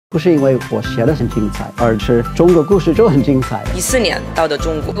不是因为我写的很精彩，而是中国故事就很精彩。14年到的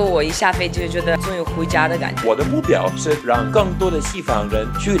中国，我一下飞机就觉得终于回家的感觉。我的目标是让更多的西方人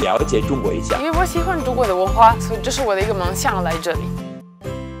去了解中国一下，因为我喜欢中国的文化，所以这是我的一个梦想来这里。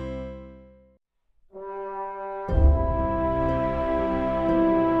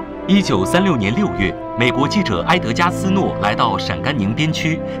1936年6月，美国记者埃德加·斯诺来到陕甘宁边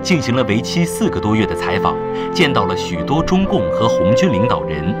区，进行了为期4个多月的采访，见到了许多中共和红军领导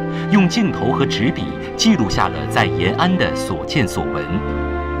人，用镜头和纸笔记录下了在延安的所见所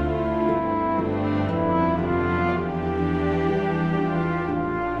闻。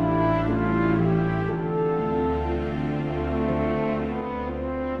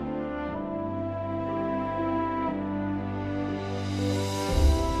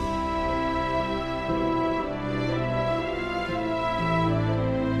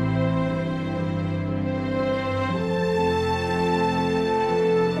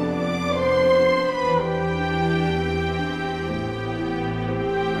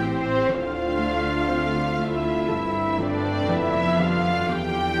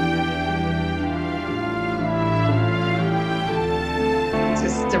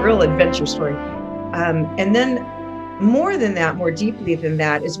It's a real adventure story. And then more than that, more deeply than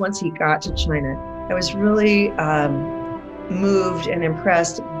that, is once he got to China, I was really moved and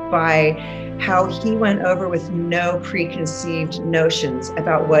impressed by how he went over with no preconceived notions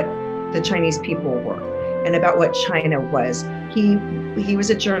about what the Chinese people were and about what China was. He was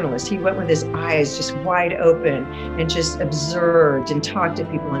a journalist. He went with his eyes just wide open and just observed and talked to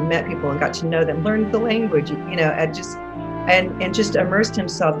people and met people and got to know them, learned the language, and just immersed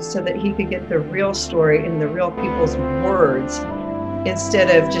himself so that he could get the real story in the real people's words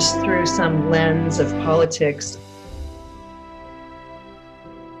instead of just through some lens of politics.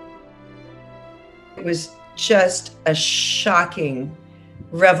 It was just a shocking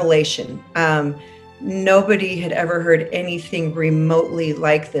revelation. Nobody had ever heard anything remotely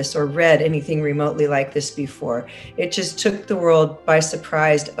like this or read anything remotely like this before. It just took the world by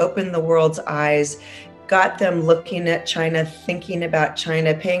surprise, opened the world's eyes, got them looking at China, thinking about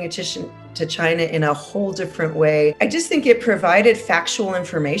China, paying attention to China in a whole different way. I just think it provided factual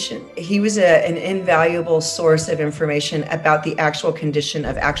information. He was an invaluable source of information about the actual condition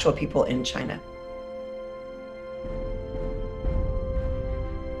of actual people in China.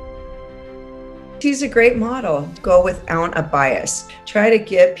 He's a great model. Go without a bias. Try to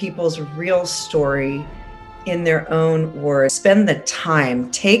get people's real story in their own words. Spend the time,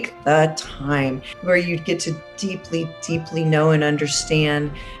 take the time where you get to deeply, deeply know and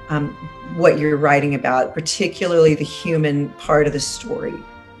understand what you're writing about, particularly the human part of the story,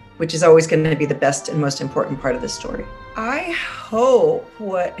 which is always going to be the best and most important part of the story. I hope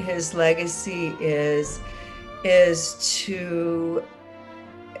what his legacy is to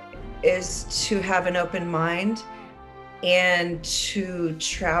have an open mind and to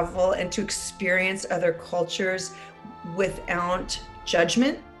travel and to experience other cultures without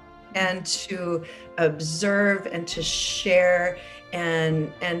judgment, and to observe and to share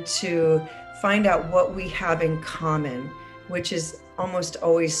and to find out what we have in common, which is almost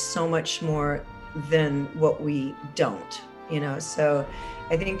always so much more than what we don't, So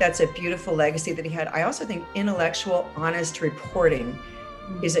I think that's a beautiful legacy that he had. I also think intellectual, honest reporting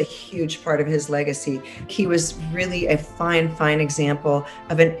is a huge part of his legacy. He was really a fine example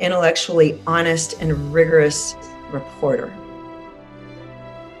of an intellectually honest and rigorous reporter.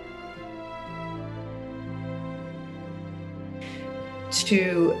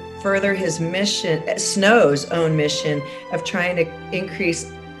 To further his mission, Snow's own mission of trying to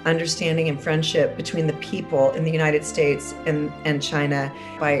increase understanding and friendship between the people in the United States and China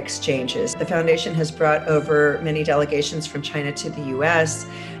by exchanges. The foundation has brought over many delegations from China to the US,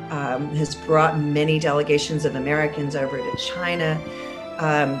 has brought many delegations of Americans over to China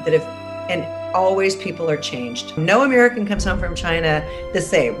and always people are changed. No American comes home from China the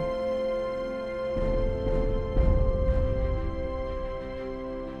same.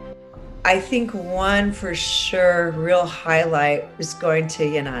 I think one for sure real highlight is going to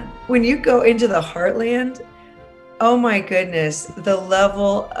Yan'an. When you go into the heartland, oh my goodness, the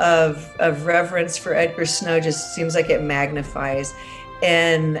level of reverence for Edgar Snow just seems like it magnifies.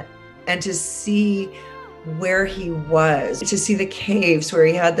 And to see where he was, to see the caves where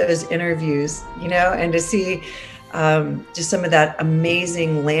he had those interviews, and to see just some of that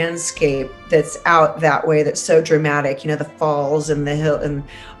amazing landscape that's out that way, that's so dramatic, the falls and the hill and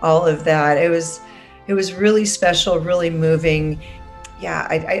all of that. It was really special, really moving. Yeah,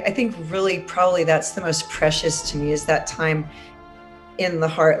 I think really probably that's the most precious to me, is that time in the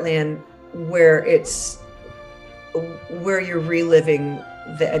heartland where it's where you're reliving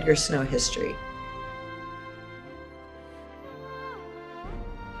the Edgar Snow history.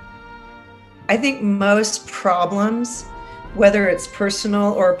 I think most problems, whether it's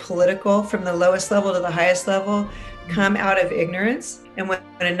personal or political, from the lowest level to the highest level, come out of ignorance. And when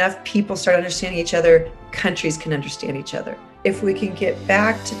enough people start understanding each other, countries can understand each other. If we can get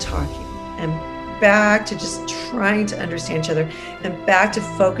back to talking and back to just trying to understand each other and back to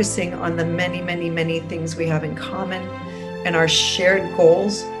focusing on the many, many, many things we have in common and our shared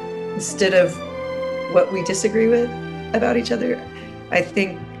goals instead of what we disagree with about each other, I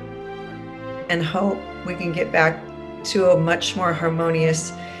think and hope we can get back to a much more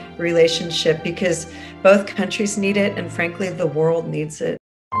harmonious relationship, because both countries need it and frankly the world needs it.